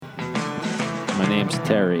My name's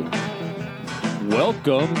Terry.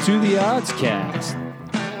 Welcome to the Oddscast.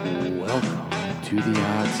 Welcome to the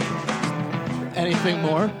Oddscast. Anything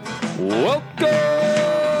more? Welcome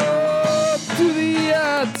to the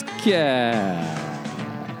Oddscast.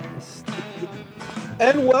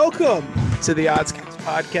 And welcome to the Oddscast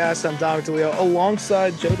podcast. I'm Dominic DeLeo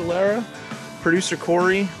alongside Joe DeLera, producer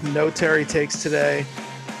Corey. No Terry takes today.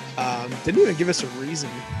 Didn't even give us a reason,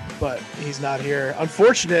 but he's not here.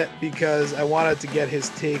 Unfortunate, because I wanted to get his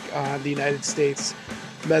take on the United States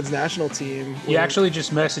men's national team. He actually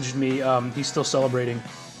just messaged me. He's still celebrating.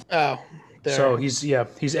 Oh, there. So he's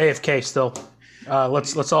AFK still.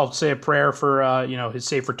 Let's all say a prayer for his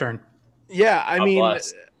safe return. Yeah, I mean,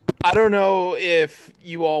 bless. I don't know if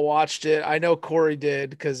you all watched it. I know Corey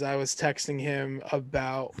did, because I was texting him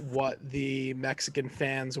about what the Mexican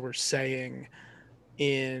fans were saying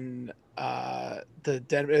in they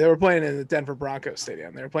were playing in the Denver Broncos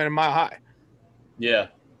stadium. They were playing in Mile High. Yeah.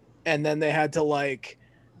 And then they had to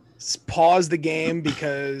pause the game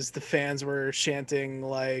because the fans were chanting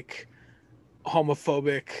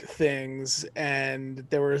homophobic things, and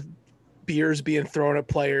there were beers being thrown at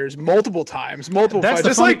players multiple times. That's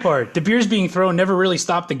the funny part. The beers being thrown never really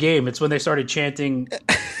stopped the game. It's when they started chanting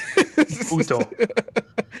Puto.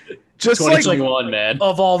 Just 2021, man.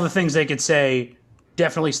 Of all the things they could say,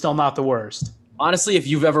 definitely still not the worst. Honestly, if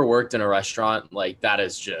you've ever worked in a restaurant, that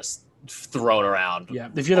is just thrown around. Yeah.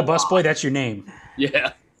 If you're the busboy, that's your name.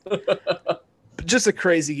 Yeah. just a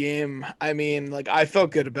crazy game. I mean, I felt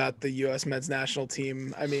good about the U.S. men's national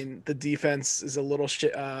team. I mean, the defense is a little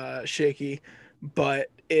shaky, but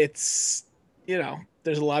it's,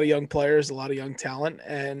 there's a lot of young players, a lot of young talent,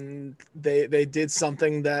 and they did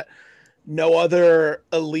something that no other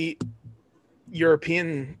elite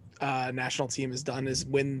European national team has done, is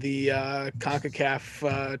win the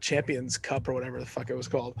CONCACAF Champions Cup or whatever the fuck it was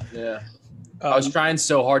called. Yeah. I was trying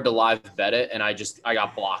so hard to live bet it, and I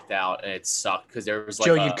got blocked out, and it sucked because there was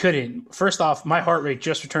Joe, you couldn't. First off, my heart rate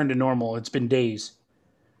just returned to normal. It's been days.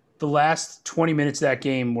 The last 20 minutes of that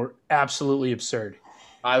game were absolutely absurd.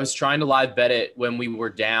 I was trying to live bet it when we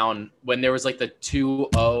were down, when there was the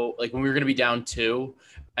 2-0, when we were going to be down 2,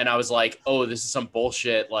 and I was like, oh, this is some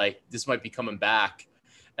bullshit. This might be coming back.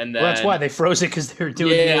 And then, well, that's why they froze it, because they were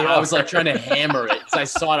doing Yeah, VAR. I was trying to hammer it. So I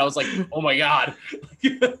saw it. I was like, oh my God.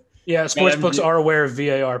 Yeah, sportsbooks are aware of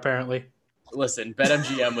VAR, apparently. Listen,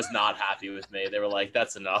 BetMGM was not happy with me. They were like,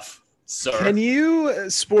 that's enough, sir. Can you,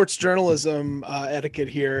 sports journalism etiquette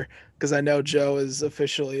here, because I know Joe is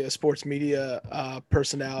officially a sports media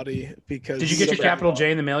personality. Because Did you get your capital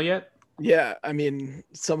J in the mail yet? Yeah, I mean,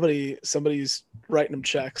 somebody's writing them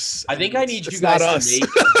checks. I think I need you not guys us. to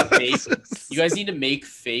make you guys need to make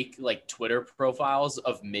fake Twitter profiles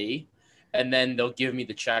of me, and then they'll give me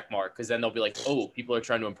the check mark, because then they'll be like, oh, people are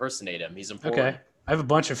trying to impersonate him. He's important. Okay. I have a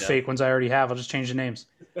bunch of fake ones I already have. I'll just change the names.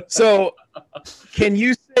 So, can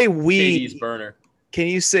you say Katie's burner. Can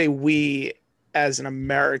you say we as an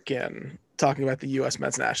American talking about the U.S.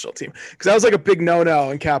 men's national team? Because that was a big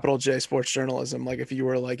no-no in capital J sports journalism. If you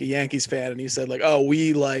were a Yankees fan and you said oh,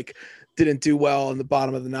 we didn't do well in the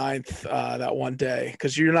bottom of the ninth that one day,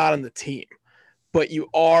 because you're not on the team, but you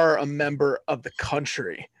are a member of the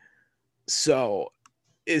country. So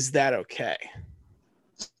is that okay?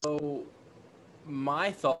 So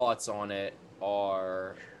my thoughts on it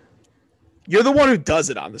are, You're the one who does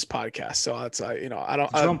it on this podcast, so that's I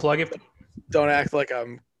don't Did you unplug it? don't act like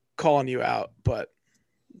I'm calling you out, but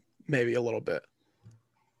maybe a little bit.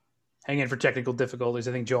 Hang in for technical difficulties.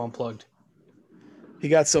 I think Joe unplugged. He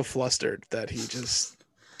got so flustered that he just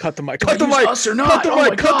cut the mic. Do I Cut the use mic. us or not? Cut the Oh my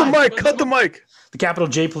mic. Cut the God. mic. Cut the mic. The capital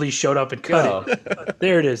J police showed up and cut it.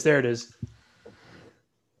 There it is.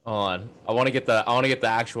 hold on. I want to get the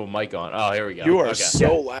actual mic on. Oh, here we go. You are Okay.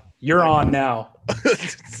 so loud. You're on now.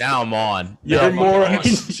 Now I'm on. You're Now I'm more. on. You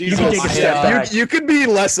can take a step back. You could be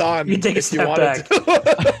less on. You can take a if you step wanted back.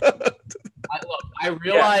 to. I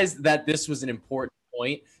realized that this was an important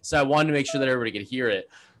point, so I wanted to make sure that everybody could hear it.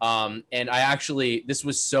 And this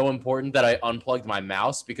was so important that I unplugged my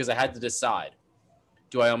mouse, because I had to decide,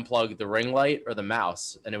 do I unplug the ring light or the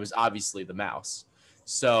mouse? And it was obviously the mouse.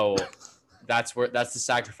 So that's the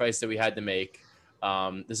sacrifice that we had to make.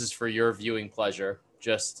 This is for your viewing pleasure,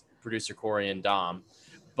 just producer Corey and Dom.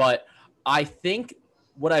 But I think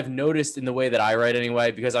what I've noticed in the way that I write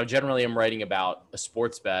anyway, because I generally am writing about a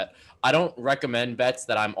sports bet, I don't recommend bets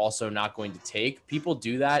that I'm also not going to take. People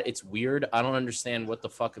do that. It's weird. I don't understand what the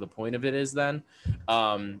fuck the point of it is then.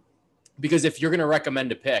 Because if you're going to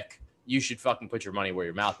recommend a pick, you should fucking put your money where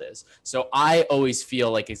your mouth is. So I always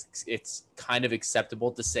feel like it's kind of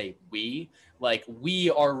acceptable to say we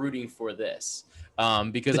are rooting for this.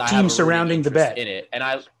 because The I team have a surrounding rooting the interest bet. in it, and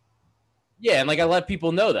and like I let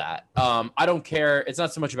people know that. I don't care. It's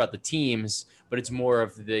not so much about the teams, but it's more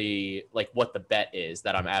of the like what the bet is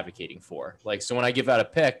that I'm advocating for. Like, so when I give out a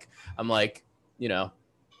pick, I'm like,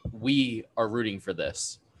 we are rooting for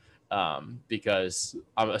this, because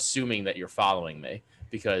I'm assuming that you're following me.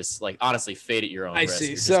 Because like honestly, fade at your own I risk. see.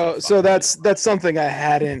 You're just gonna So fucking that's something I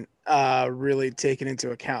hadn't really taken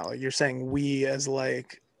into account. Like you're saying we as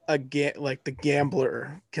like like the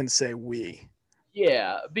gambler can say we.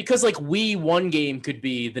 Yeah, because like one game could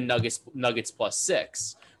be the Nuggets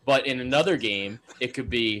 +6, but in another game it could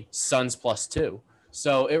be Suns +2.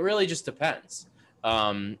 So it really just depends.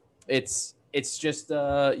 It's just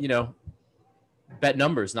bet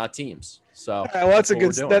numbers, not teams. So All right, well, that's a what we're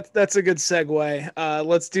good doing. that's a good segue.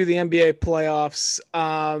 Let's do the NBA playoffs.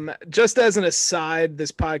 Just as an aside,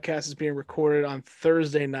 this podcast is being recorded on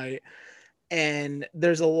Thursday night, and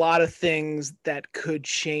there's a lot of things that could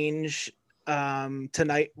change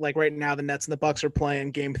tonight. Like right now, the Nets and the Bucks are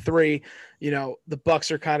playing Game 3. The Bucks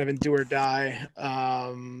are kind of in do or die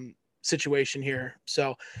situation here,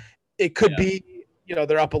 so it could be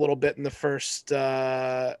they're up a little bit in the first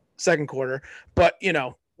second quarter, but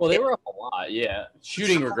Well, they were up a lot, yeah.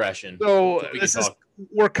 Shooting regression. so We can talk.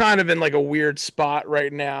 we're kind of in like a weird spot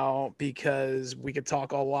right now because we could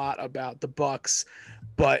talk a lot about the Bucks,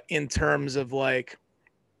 but in terms of like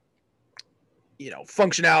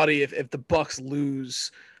functionality, if the Bucks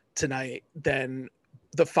lose tonight, then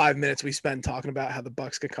the 5 minutes we spend talking about how the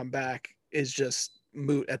Bucks could come back is just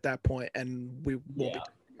moot at that point, and we won't be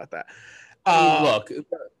talking about that. Look,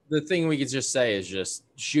 the thing we could just say is just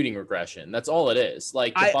shooting regression. That's all it is.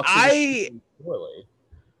 Like the Bucks are just shooting poorly.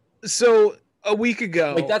 So a week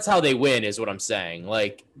ago, Like that's how they win is what I'm saying.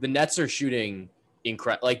 Like the Nets are shooting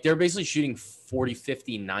incredible. Like they're basically shooting 40,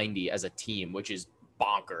 50, 90 as a team, which is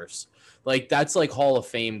bonkers. Like that's like Hall of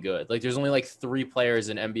Fame good. Like there's only like 3 players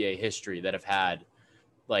in NBA history that have had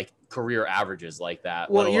like career averages like that.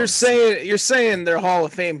 well, you're saying they're Hall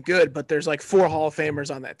of Fame good, but there's like 4 Hall of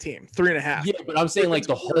Famers on that team, 3.5. Yeah, but I'm saying like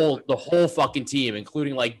the whole fucking team,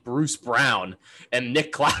 including like Bruce Brown and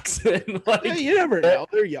Nick Claxton. Like, Yeah, you never know.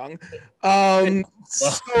 They're young.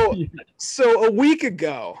 So a week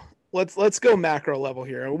ago, let's go macro level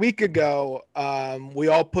here. A week ago, we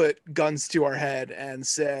all put guns to our head and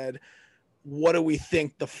said, what do we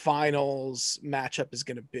think the finals matchup is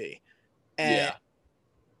going to be? And yeah.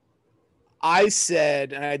 I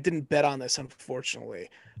said, and I didn't bet on this, unfortunately,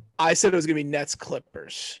 I said it was going to be Nets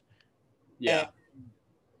Clippers. Yeah. And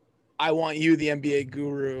I want you, the NBA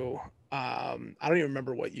guru. I don't even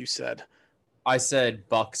remember what you said. I said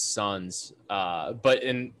Bucks Suns,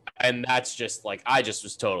 and that's just like I just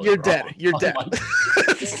was totally You're wrong. dead. You're dead. Like,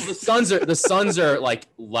 the Suns are like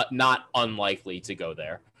not unlikely to go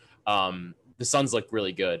there. The Suns look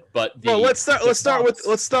really good, but let's start with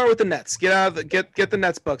the Nets. Get the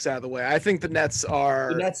Nets Bucks out of the way. I think the Nets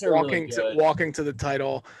are really good. walking to the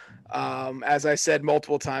title. As I said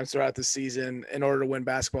multiple times throughout the season, in order to win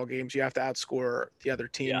basketball games, you have to outscore the other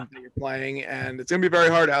team that you're playing, and it's going to be very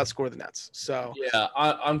hard to outscore the Nets. So yeah,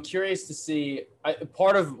 I'm curious to see.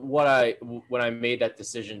 Part of what when I made that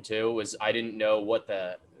decision too was I didn't know what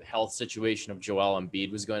the health situation of Joel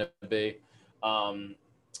Embiid was going to be.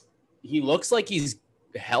 He looks like he's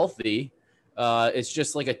healthy. It's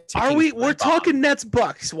just like we're talking Nets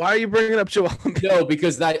Bucks. Why are you bringing up Joel Embiid? No,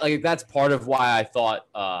 because that's part of why I thought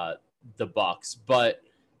the Bucks, but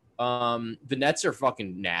the Nets are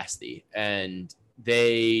fucking nasty and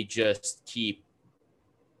they just keep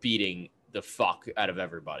beating the fuck out of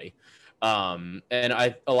everybody. And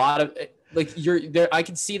a lot of like you're there. I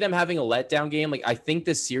can see them having a letdown game. Like I think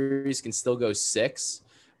this series can still go 6.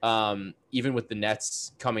 Even with the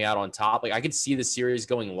Nets coming out on top, like I could see the series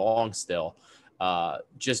going long still,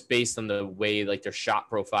 just based on the way like their shot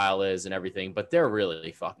profile is and everything. But they're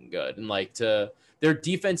really fucking good, and their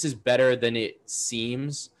defense is better than it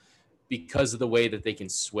seems because of the way that they can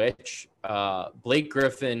switch. Blake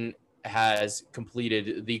Griffin has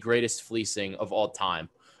completed the greatest fleecing of all time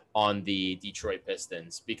on the Detroit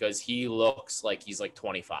Pistons because he looks like he's like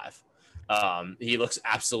 25. He looks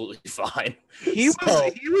absolutely fine. He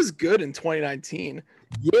was good in 2019.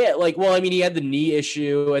 Yeah, he had the knee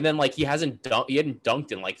issue, and then he hadn't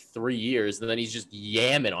dunked in like 3 years, and then he's just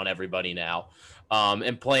yamming on everybody now,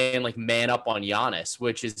 and playing like man up on Giannis,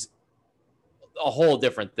 which is a whole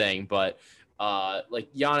different thing. But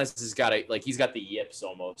Giannis has got he's got the yips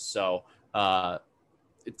almost, so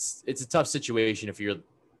it's a tough situation if you're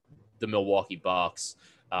the Milwaukee Bucks,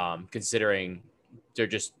 considering they're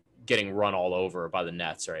just getting run all over by the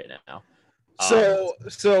Nets right now. So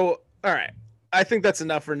all right. I think that's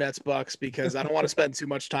enough for Nets Bucks because I don't want to spend too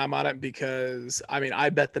much time on it because I mean I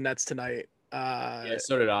bet the Nets tonight. Yeah,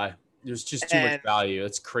 so did I. There's just too much And value.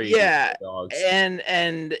 It's crazy. yeah, Dogs. and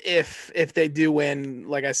if they do win,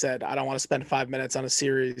 like I said, I don't want to spend 5 minutes on a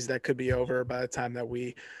series that could be over by the time that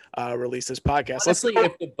we release this podcast. Honestly,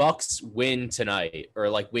 if the Bucks win tonight or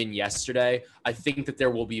like win yesterday, I think that there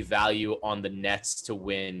will be value on the Nets to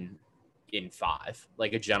win in 5,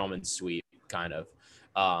 like a gentleman's sweep kind of.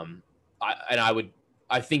 I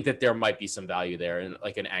think that there might be some value there and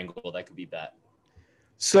like an angle that could be bet.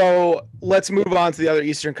 So let's move on to the other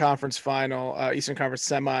Eastern Conference final, Eastern Conference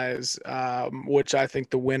semis, which I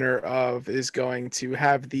think the winner of is going to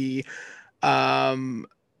have the, the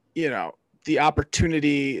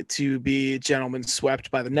opportunity to be gentlemen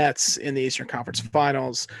swept by the Nets in the Eastern Conference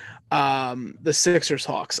finals. The Sixers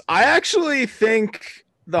Hawks. I actually think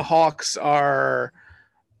the Hawks are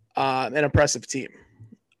an impressive team.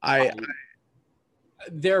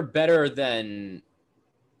 They're better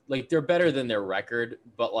than their record,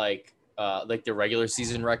 but like their regular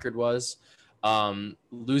season record was.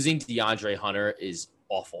 Losing DeAndre Hunter is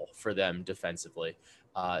awful for them defensively.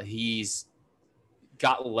 He's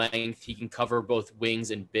got length. He can cover both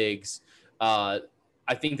wings and bigs. I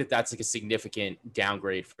think that that's like a significant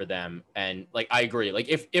downgrade for them. And like, I agree. Like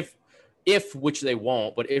if which they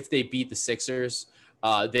won't, but if they beat the Sixers,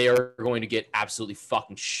 they are going to get absolutely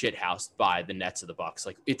fucking shithoused by the Nets of the Bucks.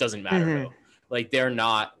 Like it doesn't matter who. Like they're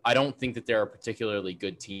not. I don't think that they're a particularly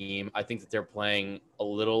good team. I think that they're playing a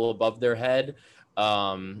little above their head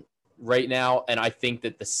right now, and I think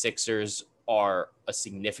that the Sixers are a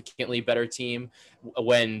significantly better team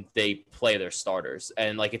when they play their starters.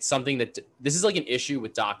 And like it's something that this is like an issue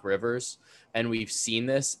with Doc Rivers, and we've seen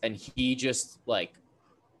this, and he just like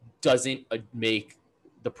doesn't make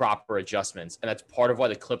the proper adjustments, and that's part of why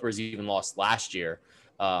the Clippers even lost last year.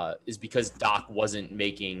 Is because Doc wasn't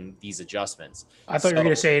making these adjustments. I thought you were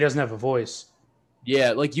going to say he doesn't have a voice.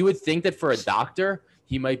 Yeah, like you would think that for a doctor,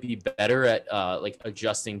 he might be better at like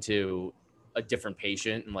adjusting to a different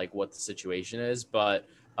patient and like what the situation is. But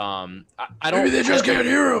I don't. Maybe they just can't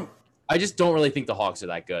hear him. I just don't really think the Hawks are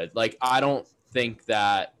that good. Like I don't think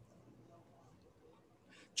that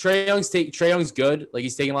Trae Young's good. Like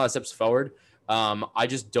he's taking a lot of steps forward. I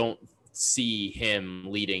just don't see him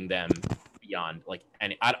leading them beyond like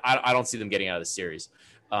any. I don't see them getting out of the series.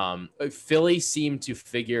 Philly seemed to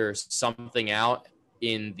figure something out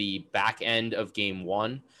in the back end of game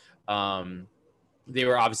 1. They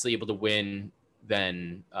were obviously able to win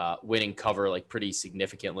and cover like pretty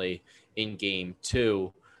significantly in game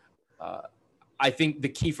 2. I think the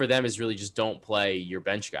key for them is really just don't play your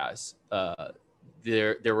bench guys.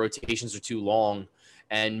 Their rotations are too long,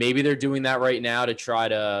 and maybe they're doing that right now to try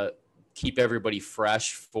to keep everybody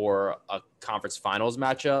fresh for a conference finals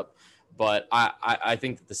matchup. But I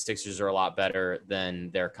think that the Sixers are a lot better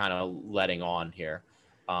than they're kind of letting on here.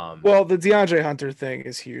 Well, the DeAndre Hunter thing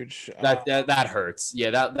is huge. That hurts. Yeah,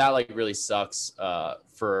 that like really sucks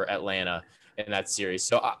for Atlanta in that series.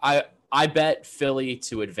 So I bet Philly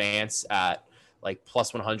to advance at like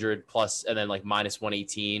plus 100 plus, and then like minus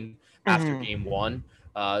 118 after game 1.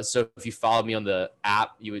 So if you followed me on the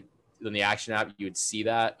app, in the action app, you would see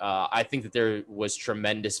that. I think that there was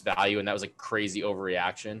tremendous value, and that was a crazy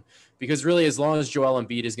overreaction because really, as long as Joel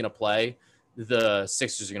Embiid is going to play, the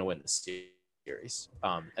Sixers are going to win the series.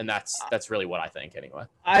 And that's really what I think anyway.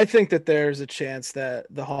 I think that there's a chance that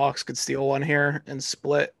the Hawks could steal one here and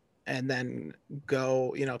split and then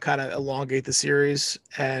go, kind of elongate the series.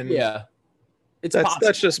 And yeah,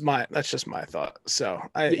 that's just my thought. So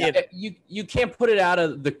you can't put it out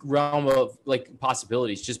of the realm of like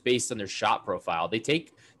possibilities just based on their shot profile.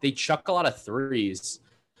 They chuck a lot of threes.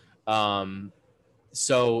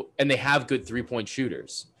 So, and they have good 3-point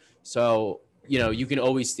shooters. So, you can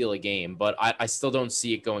always steal a game, but I still don't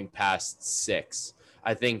see it going past 6.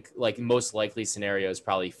 I think like most likely scenario is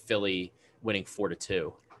probably Philly winning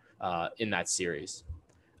 4-2 in that series.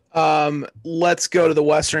 Let's go to the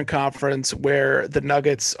Western Conference where the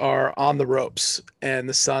Nuggets are on the ropes and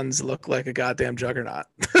the Suns look like a goddamn juggernaut.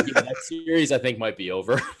 Yeah, that series I think might be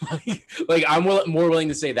over. like I'm more willing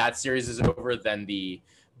to say that series is over than the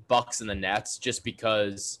Bucks and the Nets, just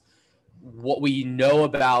because what we know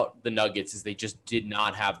about the Nuggets is they just did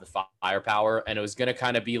not have the firepower, and it was going to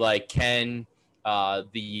kind of be like, can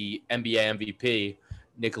the NBA MVP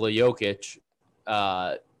Nikola Jokic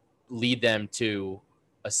lead them to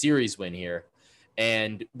a series win here?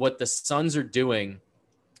 And what the Suns are doing,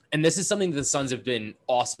 and this is something that the Suns have been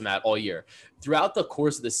awesome at all year. Throughout the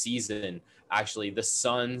course of the season, actually, the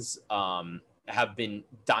Suns have been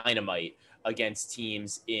dynamite against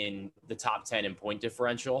teams in the top 10 in point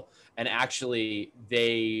differential. And actually,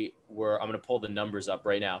 I'm going to pull the numbers up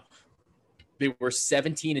right now. They were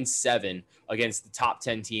 17-7 against the top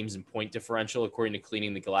 10 teams in point differential, according to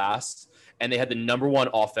Cleaning the Glass. And they had the number 1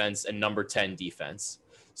 offense and number 10 defense.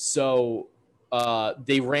 So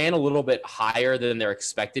they ran a little bit higher than their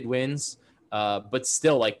expected wins. But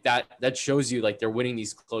still, like that shows you like they're winning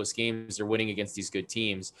these close games. They're winning against these good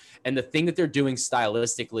teams. And the thing that they're doing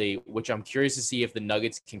stylistically, which I'm curious to see if the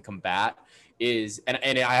Nuggets can combat, is, and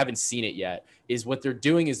I haven't seen it yet, is what they're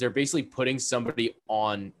doing is they're basically putting somebody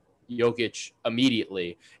on Jokic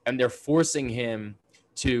immediately, and they're forcing him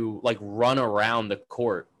to like run around the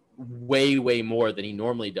court way more than he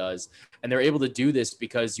normally does. And they're able to do this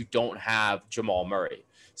because you don't have Jamal Murray.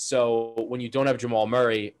 So when you don't have Jamal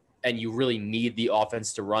Murray, and you really need the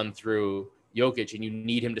offense to run through Jokic, and you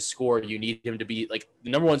need him to score, you need him to be like the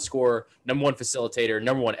number 1 scorer, number 1 facilitator,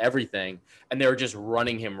 number 1 everything, and they're just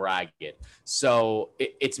running him ragged. So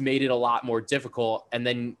it's made it a lot more difficult. And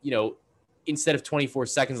then, you know, instead of 24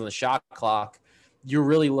 seconds on the shot clock, you're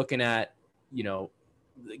really looking at, you know,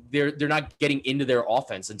 they're not getting into their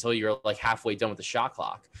offense until you're like halfway done with the shot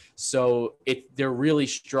clock. So they're really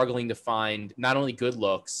struggling to find not only good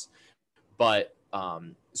looks, but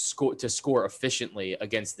score efficiently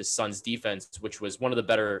against the Suns defense, which was one of the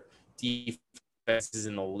better defenses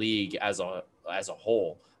in the league as a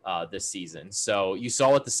whole this season. So you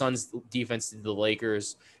saw what the Suns defense did to the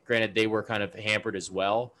Lakers. Granted, they were kind of hampered as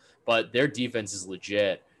well, but their defense is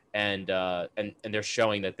legit, and they're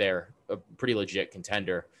showing that they're a pretty legit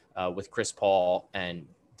contender with Chris Paul and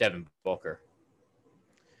Devin Booker.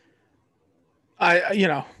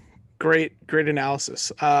 Great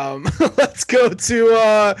analysis. Let's go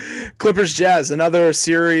to Clippers Jazz, another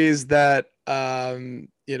series that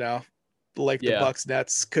like the Bucks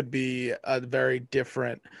Nets could be a very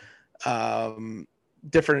different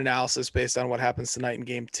analysis based on what happens tonight in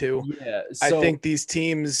game 2. Yeah, I think these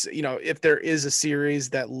teams, if there is a series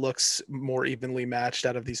that looks more evenly matched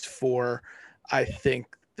out of these 4, I think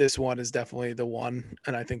this one is definitely the one,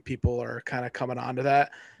 and I think people are kind of coming onto that.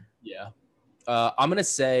 Yeah. I'm going to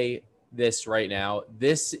say this right now.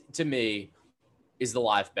 This, to me, is the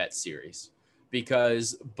live bet series,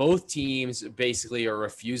 because both teams basically are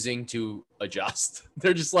refusing to adjust.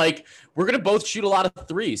 They're just like, we're going to both shoot a lot of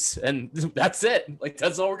threes, and that's it. Like,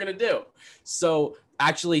 that's all we're going to do. So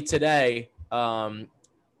actually today, I'm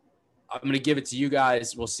going to give it to you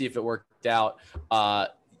guys. We'll see if it worked out. I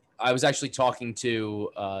was actually talking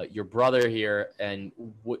to your brother here, and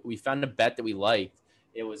we found a bet that we liked.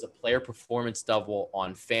 It was a player performance double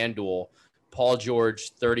on FanDuel. Paul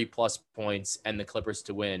George, 30-plus points, and the Clippers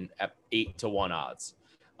to win at 8-1 odds.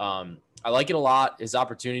 I like it a lot. His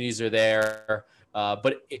opportunities are there,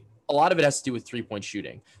 but a lot of it has to do with three-point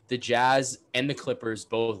shooting. The Jazz and the Clippers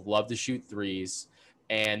both love to shoot threes,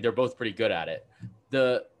 and they're both pretty good at it.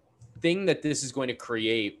 The thing that this is going to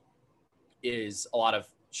create is a lot of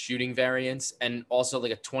shooting variance, and also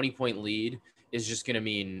like a 20-point lead is just going to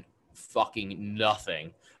mean fucking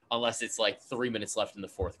nothing unless it's like 3 minutes left in the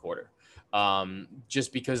fourth quarter.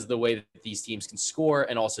 Just because of the way that these teams can score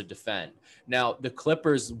and also defend. Now, the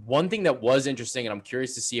Clippers, one thing that was interesting, and I'm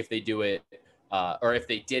curious to see if they do it, or if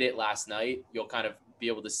they did it last night, you'll kind of be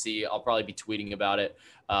able to see. I'll probably be tweeting about it,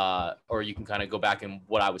 or you can kind of go back and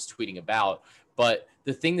what I was tweeting about. But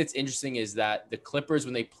the thing that's interesting is that the Clippers,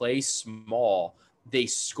 when they play small, they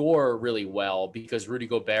score really well because Rudy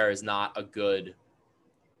Gobert is not a good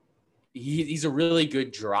 – he's a really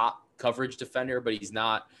good drop coverage defender, but he's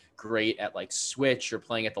not great at like switch or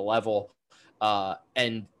playing at the level.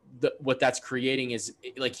 And what that's creating is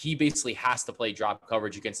like he basically has to play drop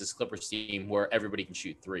coverage against this Clippers team where everybody can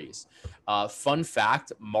shoot threes. Fun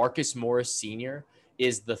fact, Marcus Morris Sr.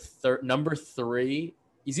 is the number 3.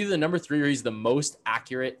 He's either the number 3 or he's the most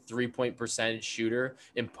accurate 3-point percentage shooter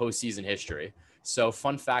in postseason history. So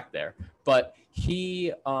fun fact there. But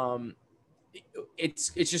he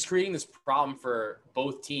it's just creating this problem for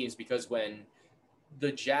both teams because when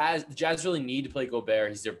the Jazz really need to play Gobert.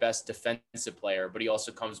 He's their best defensive player, but he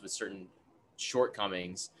also comes with certain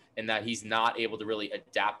shortcomings in that he's not able to really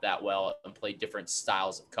adapt that well and play different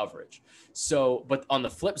styles of coverage. So, but on the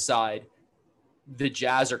flip side, the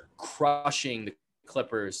Jazz are crushing the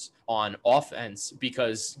Clippers on offense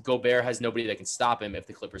because Gobert has nobody that can stop him if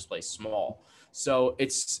the Clippers play small. So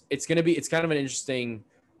it's kind of an interesting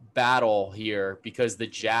battle here because the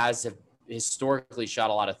Jazz have historically shot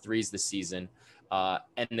a lot of threes this season.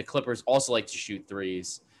 And the Clippers also like to shoot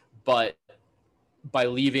threes, but by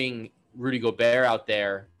leaving Rudy Gobert out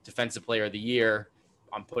there, defensive player of the year,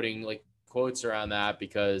 I'm putting like quotes around that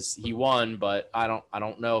because he won, but I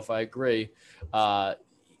don't know if I agree.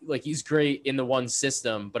 Like he's great in the one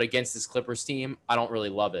system, but against this Clippers team, I don't really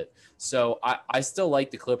love it. So I still like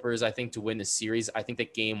the Clippers, I think, to win the series. I think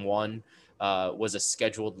that game one was a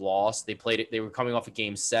scheduled loss. They played it. They were coming off of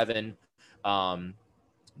game 7.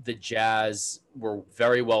 The Jazz were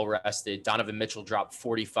very well rested. Donovan Mitchell dropped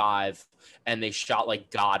 45, and they shot like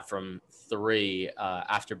God from 3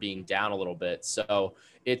 after being down a little bit. So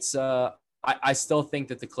it's I still think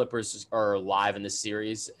that the Clippers are alive in this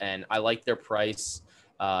series, and I like their price.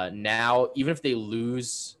 Now, even if they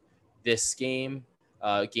lose this game,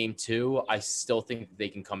 game 2, I still think that they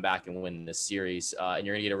can come back and win this series, and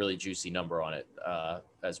you're going to get a really juicy number on it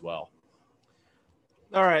as well.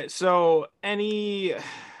 All right. So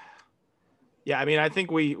yeah, I mean, I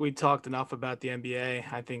think we talked enough about the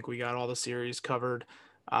NBA. I think we got all the series covered.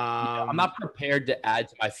 I'm not prepared to add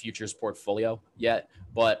to my futures portfolio yet,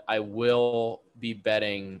 but I will be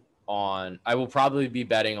betting on. I will probably be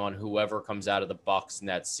betting on whoever comes out of the Bucks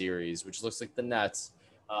Nets series, which looks like the Nets.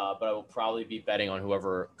 But I will probably be betting on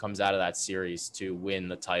whoever comes out of that series to win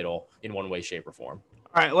the title in one way, shape, or form.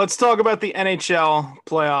 All right, let's talk about the NHL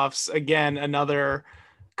playoffs. Again, another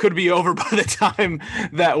could be over by the time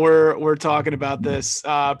that we're talking about this.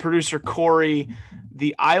 Producer Corey,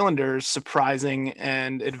 the Islanders surprising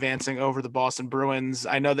and advancing over the Boston Bruins.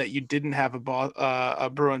 I know that you didn't have a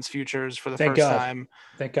Bruins futures for the Thank first God. time.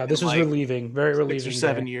 Thank God. This was relieving. Very relieving. 6 or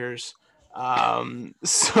 7 years.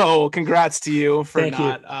 So congrats to you for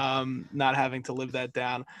not having to live that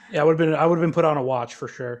down. Yeah, I would have been put on a watch for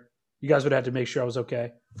sure. You guys would have had to make sure I was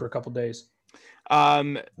okay for a couple days.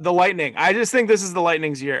 The Lightning. I just think this is the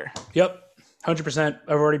Lightning's year. Yep. 100%.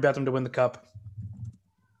 I've already bet them to win the cup.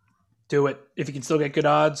 Do it. If you can still get good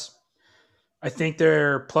odds. I think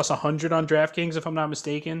they're plus 100 on DraftKings, if I'm not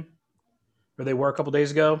mistaken. Or they were a couple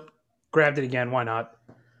days ago. Grabbed it again. Why not?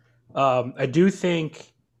 I do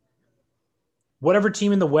think whatever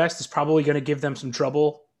team in the West is probably going to give them some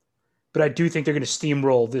trouble. But I do think they're going to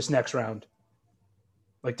steamroll this next round.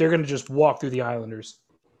 Like, they're going to just walk through the Islanders.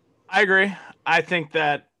 I agree. I think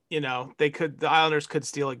that, the Islanders could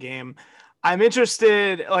steal a game. I'm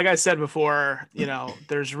interested, like I said before,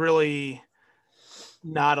 there's really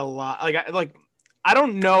not a lot. I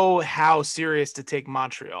don't know how serious to take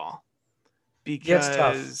Montreal because it's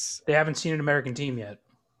tough. They haven't seen an American team yet.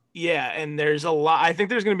 Yeah, and there's a lot. I think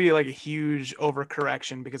there's going to be like a huge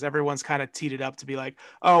overcorrection because everyone's kind of teed it up to be like,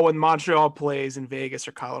 oh, when Montreal plays in Vegas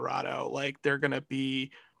or Colorado, like they're going to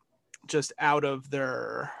be just out of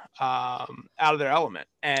their element.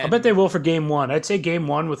 And I bet they will for game 1. I'd say game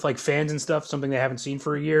 1 with like fans and stuff, something they haven't seen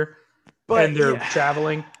for a year. But and they're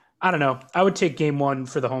traveling. I don't know. I would take game 1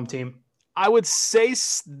 for the home team. I would say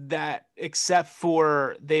that, except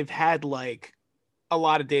for they've had like a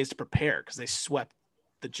lot of days to prepare because they swept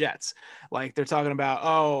the Jets. Like they're talking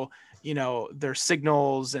about, their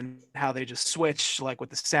signals and how they just switch, like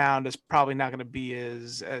with the sound is probably not going to be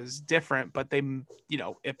as different, but they,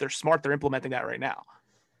 if they're smart, they're implementing that right now.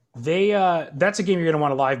 That's a game you're going to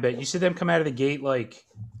want to live bet. You see them come out of the gate like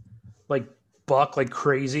buck like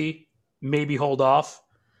crazy, maybe hold off.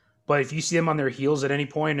 But if you see them on their heels at any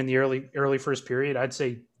point in the early first period, I'd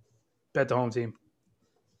say bet the home team.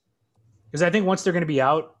 Because I think once they're going to be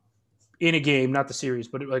out in a game, not the series,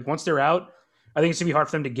 but like once they're out, I think it's going to be hard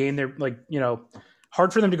for them to gain their,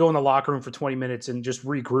 hard for them to go in the locker room for 20 minutes and just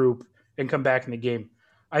regroup and come back in the game.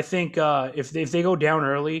 I think if they go down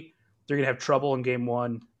early, they're going to have trouble in game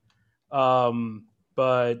 1.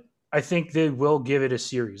 But I think they will give it a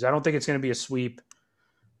series. I don't think it's going to be a sweep.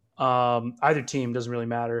 Either team doesn't really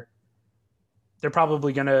matter. They're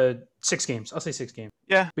probably going to 6 games. I'll say 6 games.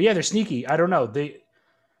 Yeah. But yeah, they're sneaky. I don't know.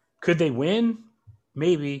 Could they win?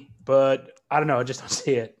 Maybe, but I don't know. I just don't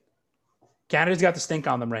see it. Canada's got the stink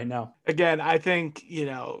on them right now. Again, I think,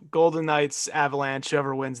 Golden Knights, Avalanche,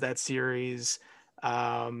 whoever wins that series,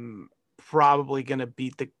 probably going to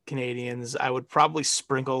beat the Canadians. I would probably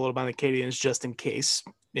sprinkle a little bit on the Canadians just in case,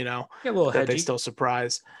 Get a little that hedgy. they still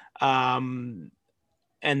surprise. And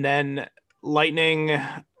then Lightning,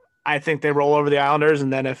 I think they roll over the Islanders.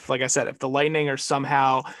 And then if the Lightning are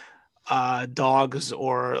somehow dogs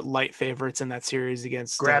or light favorites in that series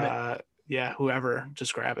against grab it. Whoever,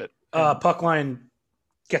 just grab it. Puck line,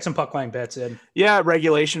 get some puck line bets in. Yeah,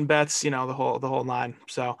 regulation bets, the whole 9.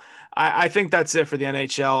 So I think that's it for the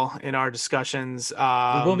NHL in our discussions.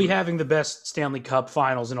 We will be having the best Stanley Cup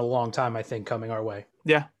finals in a long time, I think, coming our way.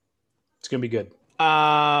 Yeah. It's going to be good.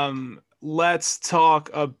 Let's talk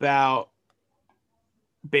about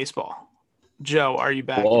baseball. Joe, are you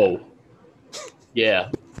back? Whoa. Yeah,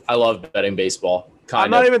 I love betting baseball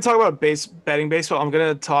I'm not even talking about betting baseball. I'm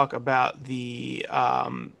going to talk about the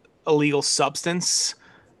illegal substance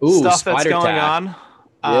stuff that's going on.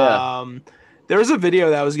 Yeah. There was a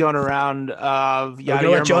video that was going around of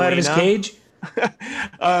Yadier Molina. Out of his cage?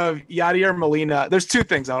 Of Yadier Molina. There's two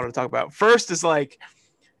things I want to talk about. First is like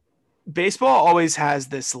baseball always has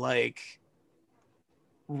this like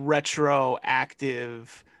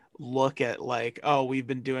retroactive look at like, oh, we've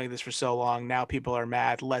been doing this for so long, now people are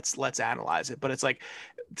mad, let's analyze it. But it's like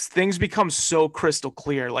things become so crystal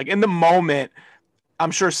clear. Like in the moment,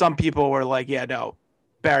 I'm sure some people were like, yeah, no,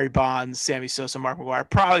 Barry Bonds, Sammy Sosa, Mark McGwire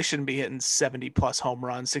probably shouldn't be hitting 70 plus home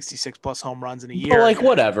runs, 66 plus home runs in a year. But like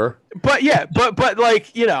whatever. But yeah, but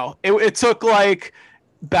like, you know, it took like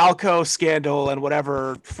Balco scandal and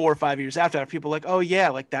whatever 4 or 5 years after that, people like, oh yeah,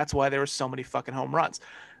 like that's why there were so many fucking home runs.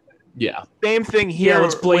 Yeah. Same thing here. Yeah,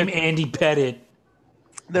 let's blame Andy Pettit.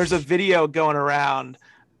 There's a video going around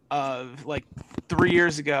of like 3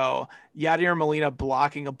 years ago, Yadier Molina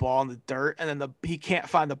blocking a ball in the dirt, and then he can't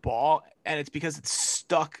find the ball, and it's because it's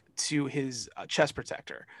stuck to his chest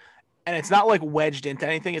protector. And it's not like wedged into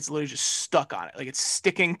anything. It's literally just stuck on it. Like it's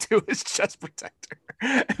sticking to his chest protector.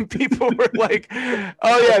 And people were like,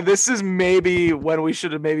 oh yeah, this is maybe when we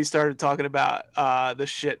should have maybe started talking about the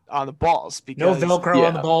shit on the balls. Because, no Velcro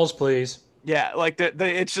on the balls, please. Yeah, like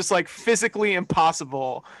it's just like physically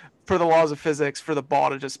impossible for the laws of physics for the ball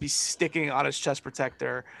to just be sticking on his chest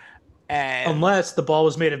protector. And unless the ball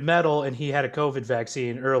was made of metal and he had a COVID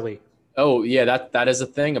vaccine early. Oh yeah, that is a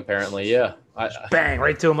thing apparently. Yeah, bang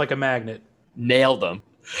right to him like a magnet. Nailed him.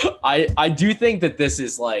 I do think that this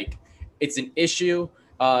is like it's an issue.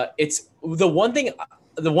 It's the one thing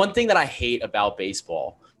that I hate about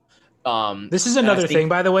baseball. This is another thing,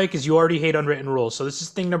 by the way, because you already hate unwritten rules. So this is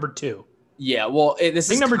thing number 2. Yeah, well, this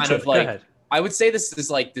thing is number kind 2. of like Go ahead. I would say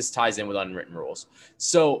this ties in with unwritten rules.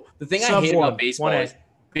 So the thing I hate about baseball is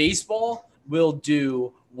baseball will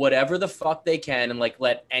do whatever the fuck they can and like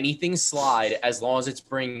let anything slide as long as it's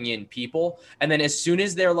bringing in people. And then as soon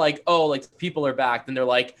as they're like, oh, like people are back, then they're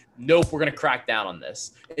like, nope, we're going to crack down on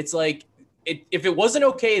this. It's like, if it wasn't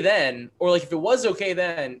okay then, or like if it was okay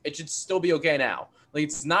then, it should still be okay now. Like,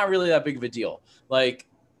 it's not really that big of a deal. Like,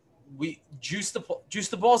 we juice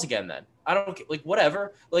the balls again then. I don't like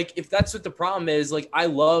whatever. Like, if that's what the problem is, like, I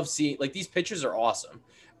love seeing, like, these pitchers are awesome.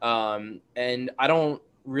 And I don't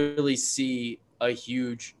really see a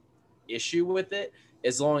huge issue with it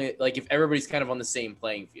as long as, like, if everybody's kind of on the same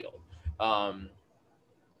playing field. A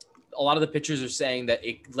lot of the pitchers are saying that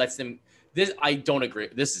it lets them. This I don't agree.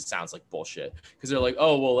 Sounds like bullshit because they're like,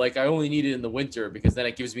 oh well, like I only need it in the winter because then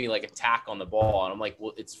it gives me like a tack on the ball, and I'm like,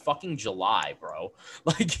 well, it's fucking July, bro.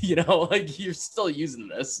 Like, you know, like you're still using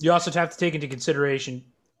this. You also have to take into consideration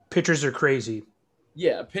pitchers are crazy.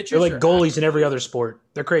 Yeah, pitchers. They're like goalies in every other sport.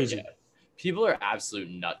 They're crazy. Yeah. People are absolute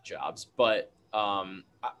nut jobs, but I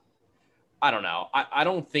don't know. I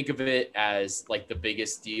don't think of it as like the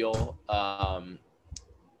biggest deal.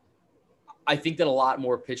 I think that a lot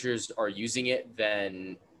more pitchers are using it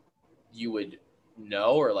than you would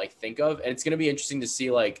know or like think of. And it's going to be interesting to see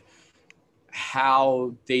like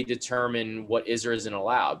how they determine what is or isn't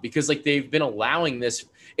allowed, because like they've been allowing this.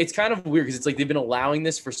 It's kind of weird because it's like they've been allowing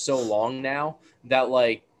this for so long now that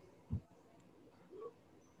like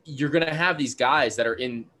you're going to have these guys that are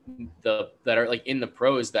in the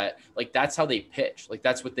pros that like that's how they pitch. Like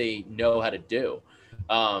that's what they know how to do.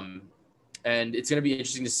 And it's going to be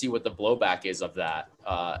interesting to see what the blowback is of that,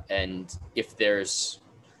 and if there's,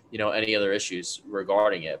 you know, any other issues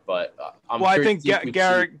regarding it. But I think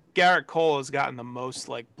Garrett Cole has gotten the most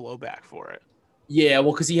like blowback for it. Yeah,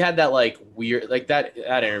 well, because he had that like weird, like that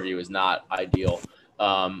interview was not ideal.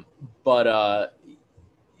 But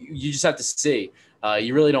you just have to see.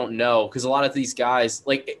 You really don't know because a lot of these guys,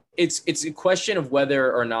 like it's a question of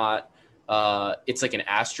whether or not. It's like an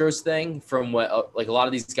Astros thing from what like a lot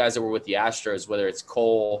of these guys that were with the Astros, whether it's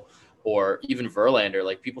Cole or even Verlander,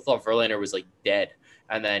 like people thought Verlander was like dead.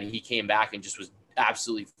 And then he came back and just was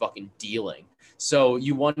absolutely fucking dealing. So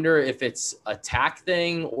you wonder if it's a tack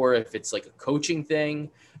thing or if it's like a coaching thing.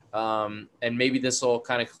 And maybe this will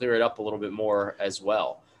kind of clear it up a little bit more as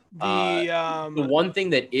well. The one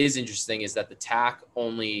thing that is interesting is that the tack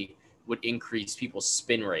only would increase people's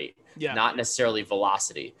spin rate, not necessarily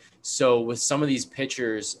velocity. So with some of these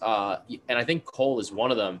pitchers, and I think Cole is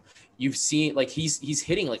one of them, you've seen like he's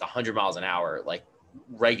hitting like 100 miles an hour like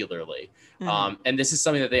regularly. Mm-hmm. And this is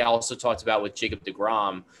something that they also talked about with Jacob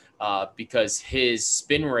deGrom, because his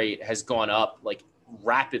spin rate has gone up like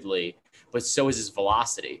rapidly, but so is his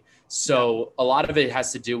velocity. So a lot of it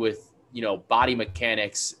has to do with body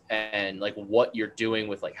mechanics and like what you're doing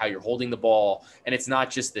with like how you're holding the ball. And it's not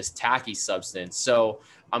just this tacky substance. So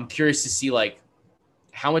I'm curious to see like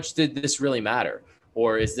how much did this really matter?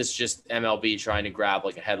 Or is this just MLB trying to grab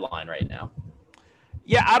like a headline right now?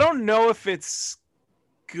 Yeah, I don't know if it's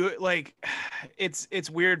good. Like, it's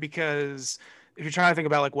weird because if you're trying to think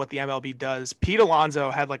about like what the MLB does, Pete Alonso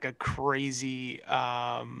had like a crazy,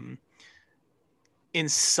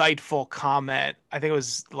 insightful comment. I think it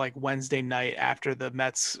was like Wednesday night after the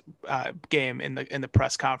Mets game in the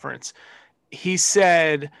press conference. He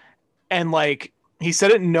said, and like he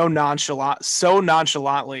said it so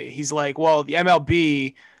nonchalantly. He's like, well, the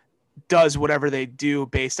MLB does whatever they do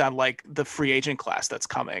based on like the free agent class that's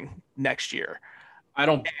coming next year.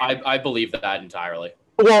 I believe that entirely.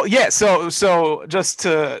 Well, yeah. So just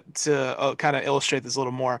to kind of illustrate this a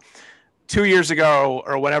little more, 2 years ago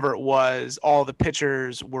or whatever it was, all the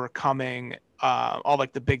pitchers were coming, all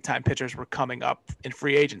like the big time pitchers were coming up in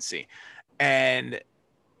free agency, and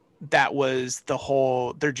that was the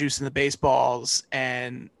whole they're juicing the baseballs,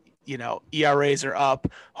 and ERAs are up,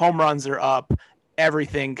 home runs are up,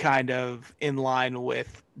 everything kind of in line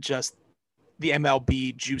with just the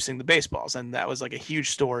MLB juicing the baseballs. And that was like a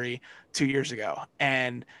huge story 2 years ago.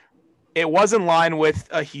 And it was in line with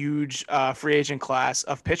a huge free agent class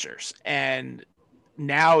of pitchers. And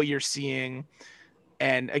now you're seeing,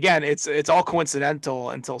 and again, it's all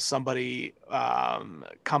coincidental until somebody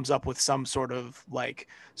comes up with some sort of like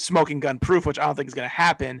smoking gun proof, which I don't think is going to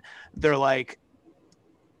happen. They're like,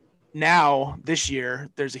 now this year,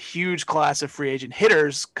 there's a huge class of free agent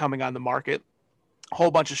hitters coming on the market, a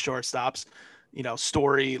whole bunch of shortstops,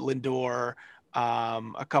 Story, Lindor,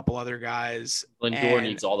 a couple other guys. Lindor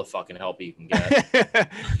needs all the fucking help he can get.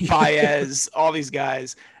 Baez, all these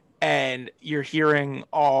guys. And you're hearing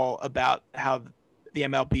all about how the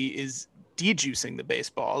MLB is dejuicing the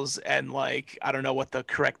baseballs. And like, I don't know what the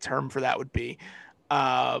correct term for that would be.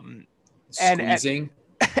 Squeezing.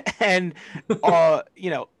 And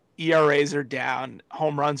ERAs are down,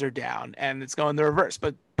 home runs are down, and it's going the reverse.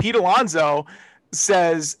 But Pete Alonso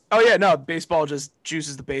says, oh yeah, no, baseball just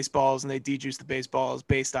juices the baseballs and they dejuice the baseballs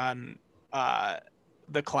based on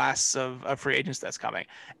the class of free agents that's coming.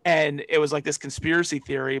 And it was like this conspiracy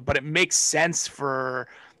theory, but it makes sense for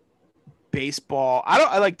baseball.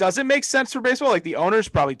 Does it make sense for baseball? Like the owners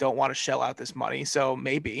probably don't want to shell out this money. So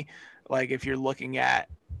maybe like if you're looking at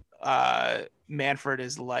Manfred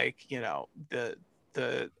is like,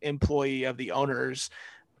 the employee of the owners,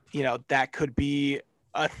 that could be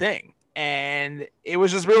a thing. And it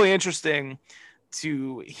was just really interesting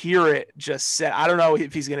to hear it just said. I don't know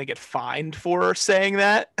if he's going to get fined for saying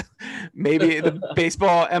that. Maybe the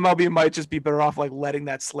baseball MLB might just be better off like letting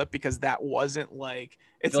that slip, because that wasn't like,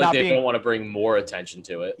 it's not they don't want to bring more attention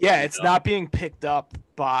to it. Yeah, it's not being picked up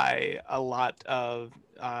by a lot of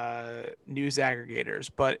news aggregators,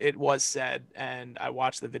 but it was said, and I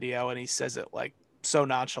watched the video and he says it like so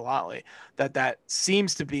nonchalantly that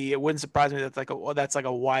seems to be, it wouldn't surprise me that's like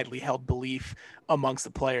a widely held belief amongst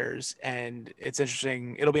the players. And it's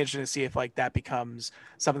interesting, it'll be interesting to see if like that becomes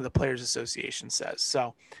something the Players Association says.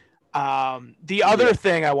 So the other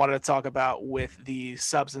thing I wanted to talk about with the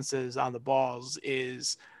substances on the balls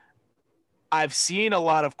is I've seen a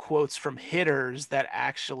lot of quotes from hitters that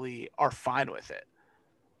actually are fine with it.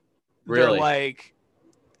 Really? They're like,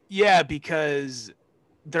 yeah, because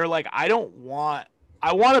they're like, I want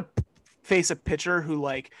to face a pitcher who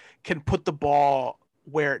like can put the ball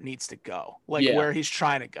where it needs to go, like where he's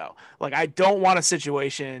trying to go. Like, I don't want a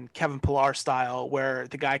situation Kevin Pillar style where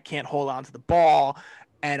the guy can't hold on to the ball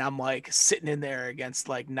and I'm like sitting in there against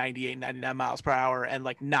like 98, 99 miles per hour and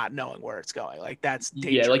like not knowing where it's going. Like that's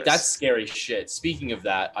dangerous. Yeah, like that's scary shit. Speaking of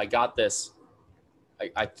that, I got this.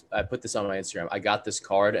 I put this on my Instagram. I got this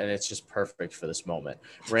card and it's just perfect for this moment.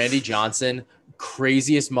 Randy Johnson,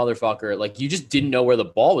 craziest motherfucker. Like, you just didn't know where the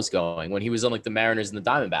ball was going when he was on like the Mariners and the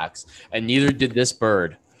Diamondbacks, and neither did this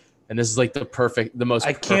bird. And this is like the most.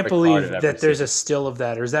 I can't believe that there's a still of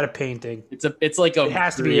that, or is that a painting? It's like a. It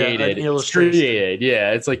has to created, be an illustration. Created,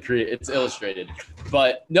 yeah, it's like it's illustrated.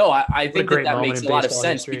 But no, I think that makes a lot of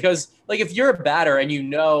sense because like if you're a batter and you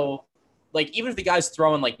know. Like, even if the guy's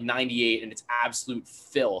throwing like 98 and it's absolute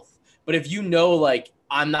filth, but if you know, like,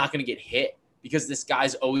 I'm not going to get hit because this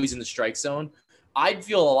guy's always in the strike zone, I'd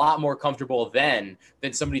feel a lot more comfortable than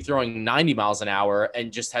somebody throwing 90 miles an hour and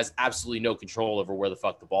just has absolutely no control over where the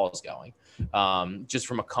fuck the ball is going, just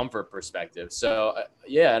from a comfort perspective. So,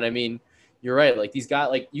 yeah, and I mean, you're right. Like, these guys,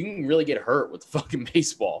 like, you can really get hurt with fucking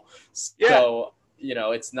baseball. So,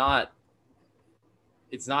 it's not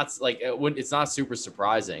super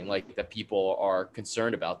surprising, like, that people are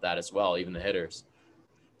concerned about that as well, even the hitters.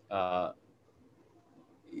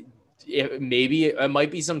 it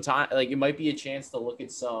might be some time, like it might be a chance to look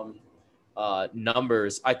at some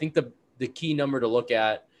numbers. I think the key number to look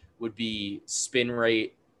at would be spin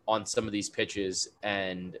rate on some of these pitches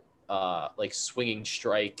and like swinging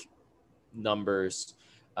strike numbers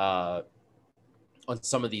on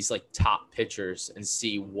some of these like top pitchers and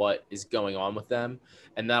see what is going on with them.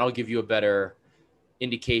 And that'll give you a better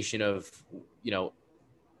indication of,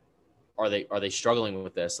 are they struggling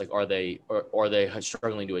with this? Like, are they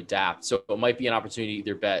struggling to adapt? So it might be an opportunity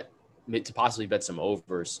to possibly bet some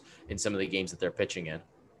overs in some of the games that they're pitching in.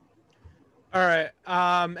 All right.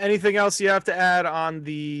 Anything else you have to add on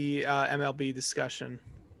the MLB discussion?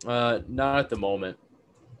 Not at the moment.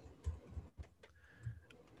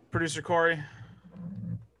 Producer Corey?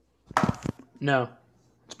 No,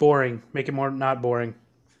 it's boring. Make it more not boring.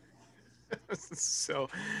 So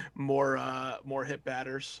more hit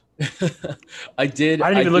batters. I didn't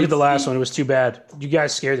even look at the last one. It was too bad. You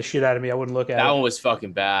guys scared the shit out of me. I wouldn't look at it. That one was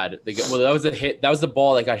fucking bad. Well, that was the hit. That was the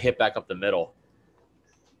ball that got hit back up the middle.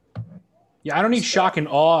 Yeah, I don't need shock and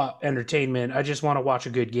awe entertainment. I just want to watch a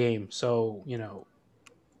good game. So, Yeah,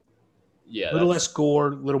 a little less gore,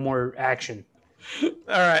 a little more action. All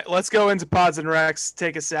right, let's go into Pods and Recs.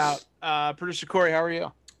 Take us out. Producer Corey, how are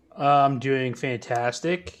you? I'm doing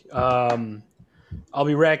fantastic. I'll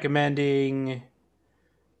be recommending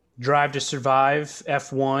Drive to Survive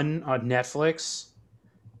F1 on Netflix.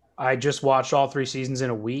 I just watched all 3 seasons in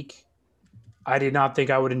a week. I did not think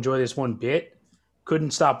I would enjoy this one bit.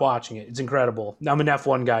 Couldn't stop watching it. It's incredible. I'm an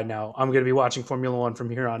F1 guy now. I'm going to be watching Formula One from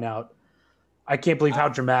here on out. I can't believe how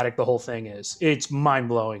dramatic the whole thing is. It's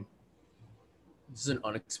mind-blowing. This is an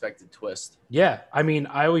unexpected twist. Yeah. I mean,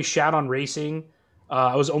 I always shout on racing.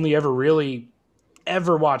 I was only ever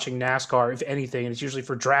watching NASCAR, if anything, and it's usually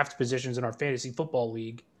for draft positions in our fantasy football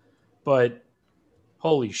league. But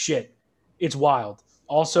holy shit, it's wild.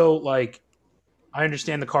 Also, like, I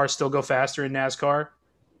understand the cars still go faster in NASCAR,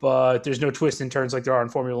 but there's no twists and turns like there are in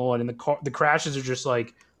Formula One, and the crashes are just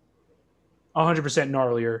like 100%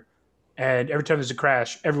 gnarlier. And every time there's a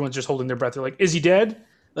crash, everyone's just holding their breath. They're like, "Is he dead?"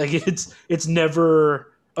 Like it's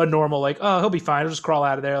never a normal like, "Oh, he'll be fine. He'll just crawl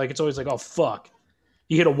out of there." Like it's always like, "Oh fuck."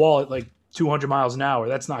 He hit a wall at like 200 miles an hour.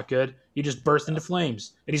 That's not good. He just burst into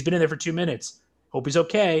flames. And he's been in there for 2 minutes. Hope he's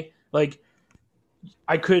okay. Like,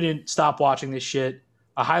 I couldn't stop watching this shit.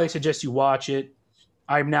 I highly suggest you watch it.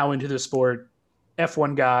 I'm now into the sport.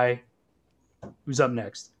 F1 guy. Who's up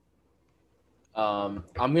next? I'm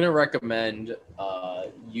going to recommend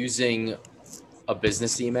using a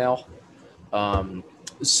business email.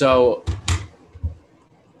 So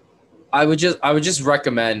I would just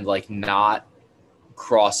recommend like not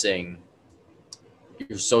crossing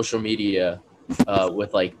your social media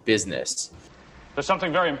with like business. There's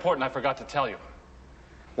something very important I forgot to tell you.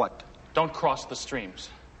 What? Don't cross the streams.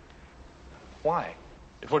 Why?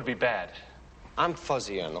 It would be bad. I'm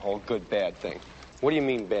fuzzy on the whole good-bad thing. What do you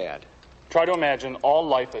mean bad? Try to imagine all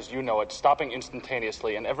life as you know it stopping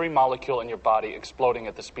instantaneously and every molecule in your body exploding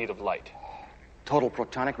at the speed of light. Total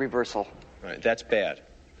protonic reversal. All right, that's bad.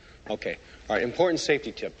 Okay. All right, important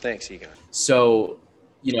safety tip. Thanks, Egon. So,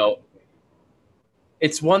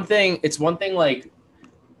 it's one thing like,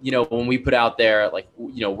 when we put out there, like,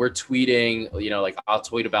 we're tweeting, like I'll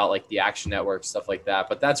tweet about like the Action Network, stuff like that.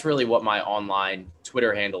 But that's really what my online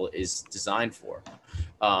Twitter handle is designed for.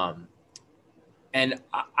 And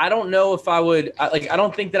I don't know if I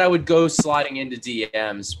don't think that I would go sliding into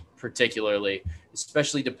DMs particularly,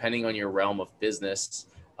 especially depending on your realm of business.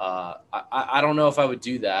 I don't know if I would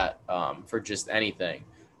do that for just anything.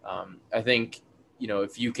 I think,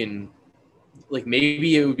 if you can, like,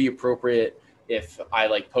 maybe it would be appropriate if I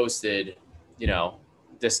like posted,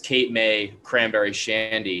 this Cape May cranberry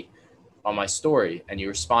shandy on my story and you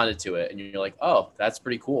responded to it and you're like, oh, that's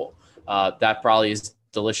pretty cool. That probably is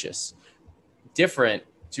delicious. Different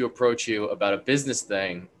to approach you about a business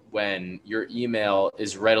thing when your email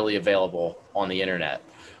is readily available on the internet.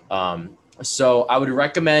 So I would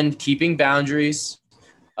recommend keeping boundaries,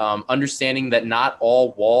 understanding that not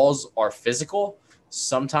all walls are physical.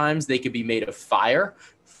 Sometimes they could be made of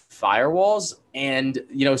firewalls, and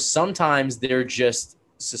sometimes they're just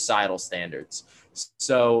societal standards.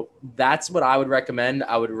 So that's what I would recommend.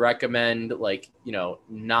 I would recommend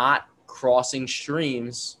not crossing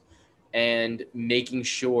streams and making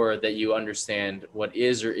sure that you understand what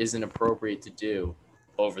is or isn't appropriate to do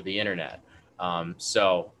over the internet.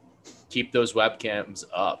 So keep those webcams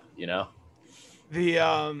up, The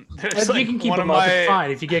If you can keep them up, it's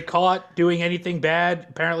fine. If you get caught doing anything bad,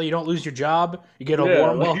 apparently you don't lose your job. You get a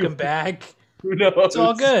warm welcome back. Who knows? It's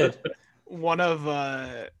all good. One of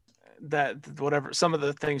that whatever some of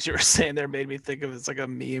the things you were saying there made me think of, it's like a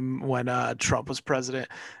meme when Trump was president,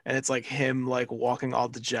 and it's like him like walking all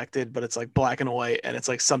dejected, but it's like black and white, and it's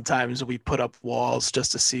like sometimes we put up walls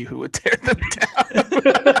just to see who would tear them down.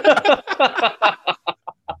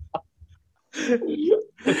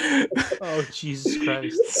 Oh, Jesus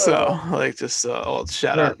Christ. So like just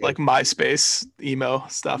shout out like MySpace emo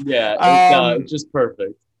stuff. Yeah, it's just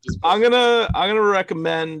perfect. I'm gonna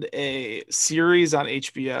recommend a series on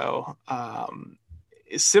HBO.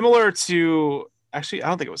 Similar to, actually, I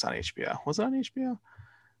don't think it was on HBO. Was it on HBO?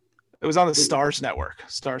 It was on the Stars Network.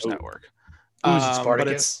 Network.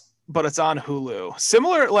 But it's on Hulu.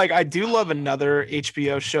 Similar, like I do love another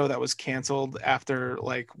HBO show that was canceled after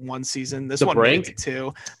like one season. This one made it to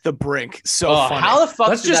 2. The Brink. So funny. How the fuck?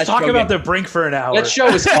 Let's just talk about The Brink for an hour. That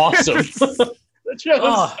show was awesome. That show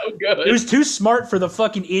was so good. It was too smart for the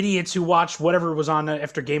fucking idiots who watched whatever was on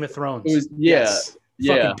after Game of Thrones. It was,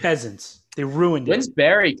 Fucking peasants. They ruined it. When's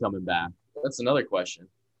Barry coming back? That's another question.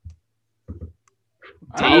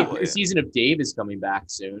 The season of Dave is coming back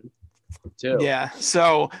soon, too. Yeah.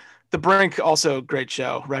 So The Brink, also great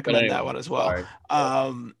show. Recommend that one as well.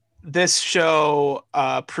 This show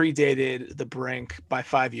predated The Brink by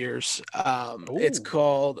 5 years. It's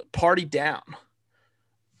called Party Down.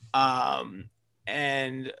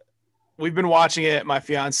 And we've been watching it. My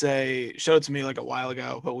fiance showed it to me like a while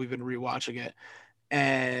ago, but we've been rewatching it.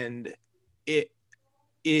 And it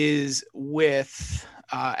is with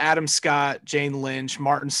Adam Scott, Jane Lynch,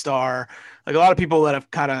 Martin Starr, like a lot of people that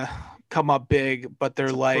have kind of come up big, but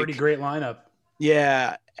they're like pretty great lineup.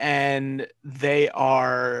 Yeah. And they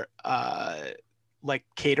are like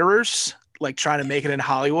caterers, like trying to make it in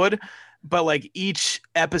Hollywood. But like each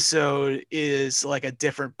episode is like a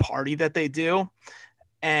different party that they do,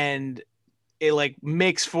 and it like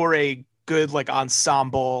makes for a good like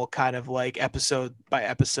ensemble kind of like episode by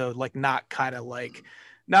episode, like not kind of like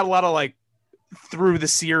not a lot of like through the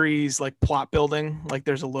series like plot building, like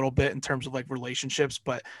there's a little bit in terms of like relationships,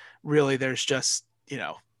 but really there's just, you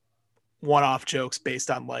know, one-off jokes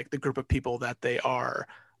based on like the group of people that they are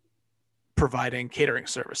providing catering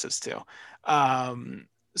services to.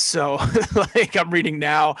 So like I'm reading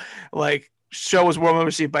now, like show was well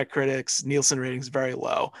received by critics, Nielsen ratings very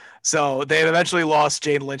low. So they eventually lost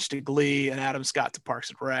Jane Lynch to Glee and Adam Scott to Parks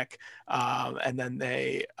and Rec. And then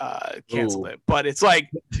they canceled it. But it's like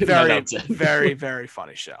very, very, very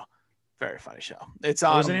funny show. Very funny show. It's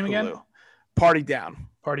on What was the name Hulu. again? Party Down.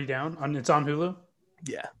 Party Down. It's on Hulu?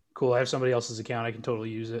 Yeah. Cool. I have somebody else's account. I can totally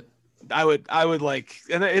use it. I would like,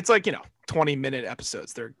 and it's like, you know, 20-minute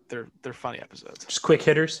episodes. They're funny episodes. Just quick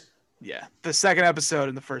hitters. Yeah. The second episode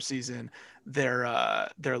in the first season, they're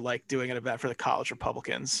like doing an event for the college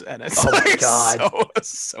Republicans, and it's my God.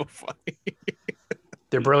 so funny.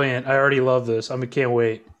 They're brilliant. I already love this. I can't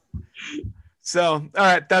wait. So, all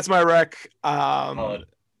right, that's my rec. Hope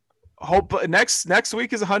next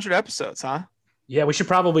week is 100 episodes, huh? Yeah, we should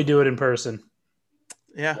probably do it in person.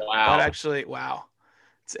 Yeah. Wow. But actually, wow.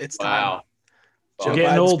 It's time. Wow. We're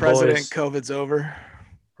getting old, president. boys. COVID's over.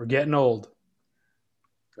 We're getting old.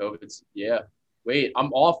 COVID's Wait,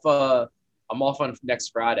 I'm off on next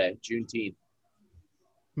Friday, Juneteenth.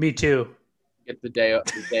 Me too. Get the day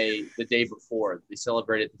before. They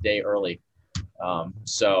celebrate it the day early.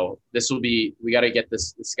 So we got to get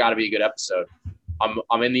this. This got to be a good episode.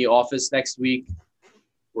 I'm in the office next week.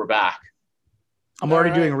 We're back. I'm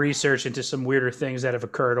already doing research into some weirder things that have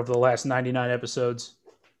occurred over the last 99 episodes.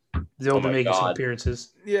 They'll be making some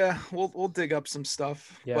appearances. Yeah, we'll dig up some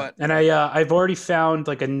stuff. Yeah, but and I've already found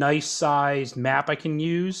like a nice sized map I can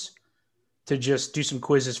use to just do some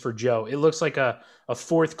quizzes for Joe. It looks like a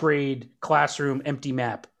 4th grade classroom empty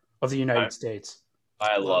map of the United States.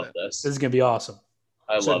 I love this. This is gonna be awesome.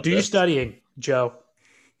 Do your studying, Joe.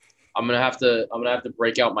 I'm gonna have to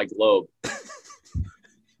break out my globe.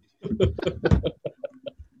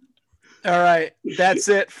 All right, that's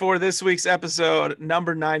it for this week's episode,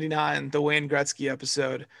 number 99, the Wayne Gretzky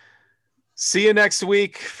episode. See you next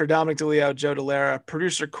week. For Dominic DeLeo, Joe DeLera,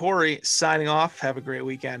 producer Corey signing off. Have a great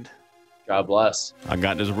weekend. God bless. I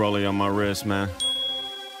got this rollie on my wrist, man.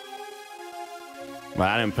 But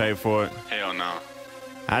I didn't pay for it. Hell no.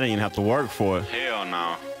 I didn't even have to work for it. Hell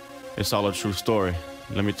no. It's all a true story.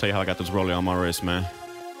 Let me tell you how I got this rollie on my wrist, man.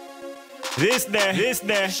 This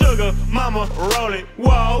that sugar mama roll it.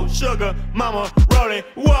 Whoa, sugar mama roll it.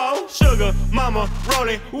 Whoa, sugar mama roll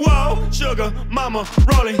it. Whoa, sugar mama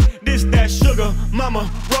roll it. This that sugar mama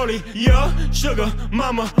roll it. Yeah, sugar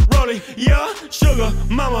mama roll it. Yeah, sugar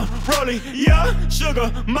mama roll it. Yeah,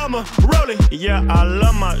 sugar mama roll it. Yeah, I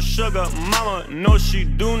love my sugar mama. No, she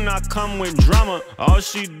do not come with drama. All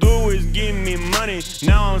she do is give me money.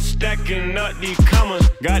 Now I'm stacking up these commas.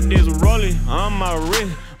 Got this rollie on my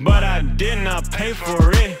wrist, but I did not pay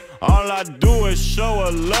for it. All I do is show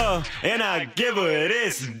her love, and I give her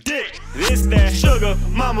this dick. This that sugar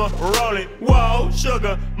mama roll it. Whoa,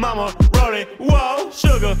 sugar mama roll it. Whoa,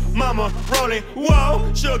 sugar mama roll it.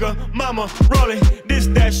 Whoa, sugar mama roll it. This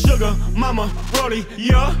that sugar mama roll it.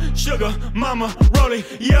 Yeah, sugar mama roll it.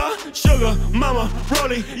 Yeah, sugar mama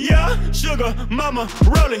roll it. Yeah, sugar mama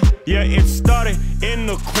roll it. Yeah, it started in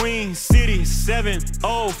the Queen City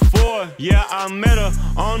 704. Yeah, I met her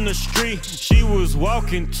on the street. She was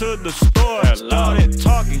walking to the store. Started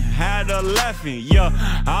talking, had her laughing. Yeah,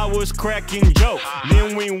 I was cracking jokes.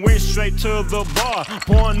 Then we went straight to the bar,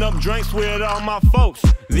 pouring up drinks with all my folks.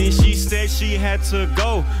 Then she said she had to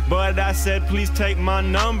go, but I said please take my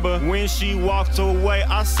number. When she walked away,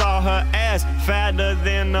 I saw her ass fatter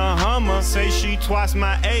than a Hummer. Say she twice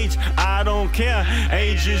my age, I don't care,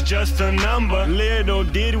 age is just a number. Little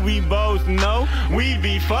did we both know we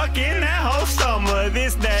be fucking that whole summer.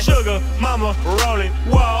 This that sugar mama roll it.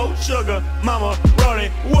 Whoa, sugar mama roll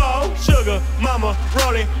it. Whoa, sugar mama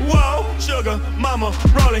roll it. Whoa, sugar mama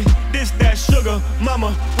roll it. This that sugar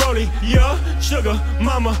mama roll it. Yeah, sugar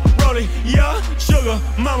mama roll it. Yeah, sugar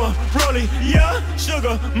mama roll it. Yeah,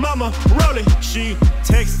 sugar mama roll it. She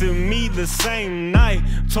texted me the same night,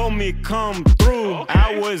 told me come through.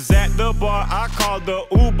 I was at the bar, I called the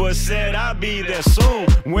Uber, said I'll be there soon.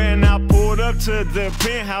 When I pulled up to the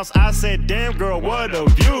penthouse, I said damn girl, what a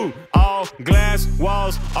view. All glass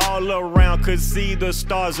walls all around, could see the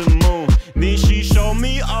stars and moon. Then she showed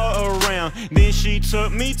me all around, then she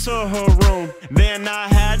took me to her room. Then I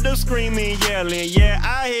had to scream and yelling, yeah,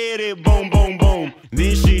 I hit it, boom, boom, boom.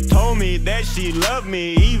 Then she told me that she loved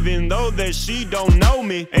me, even though that she don't know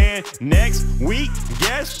me. And next week,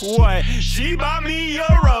 guess what? She bought me a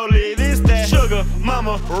rollie. This that sugar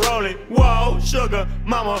mama roll it. Whoa, sugar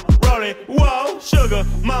mama roll it. Whoa, sugar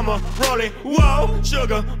mama roll it. Whoa,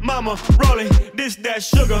 sugar mama roll it. This that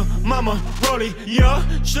sugar mama roll it.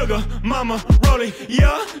 Yeah, sugar mama roll it.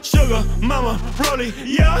 Yeah, sugar mama roll it.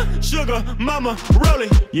 Yeah, sugar mama roll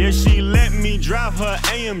it. Yeah, she let me drive her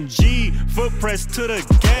AMG, foot press to the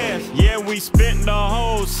gas. Yeah, we spent the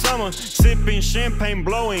whole summer sipping champagne,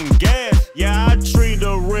 blowing gas. Yeah, I treat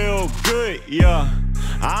her real good, yeah.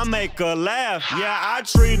 I make her laugh, yeah, I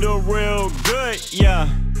treat her real good, yeah.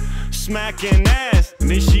 Smacking ass.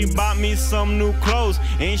 Then she bought me some new clothes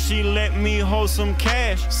and she let me hold some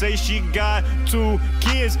cash. Say she got 2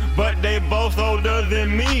 kids, but they both older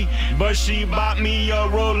than me. But she bought me a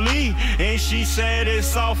rollie and she said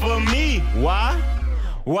it's all for me. Why?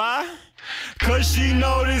 Why? Cause she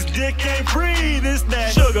know this dick ain't free. This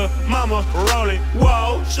that sugar mama roll it.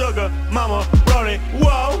 Whoa, sugar mama roll it.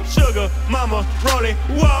 Whoa, sugar mama roll it.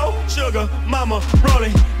 Whoa, sugar mama roll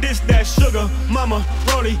it. This that sugar mama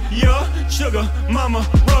roll it. Yeah, sugar mama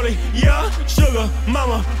roll it. Yeah, sugar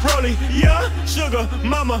mama roll it. Yeah, sugar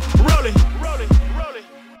mama roll it. Roll it.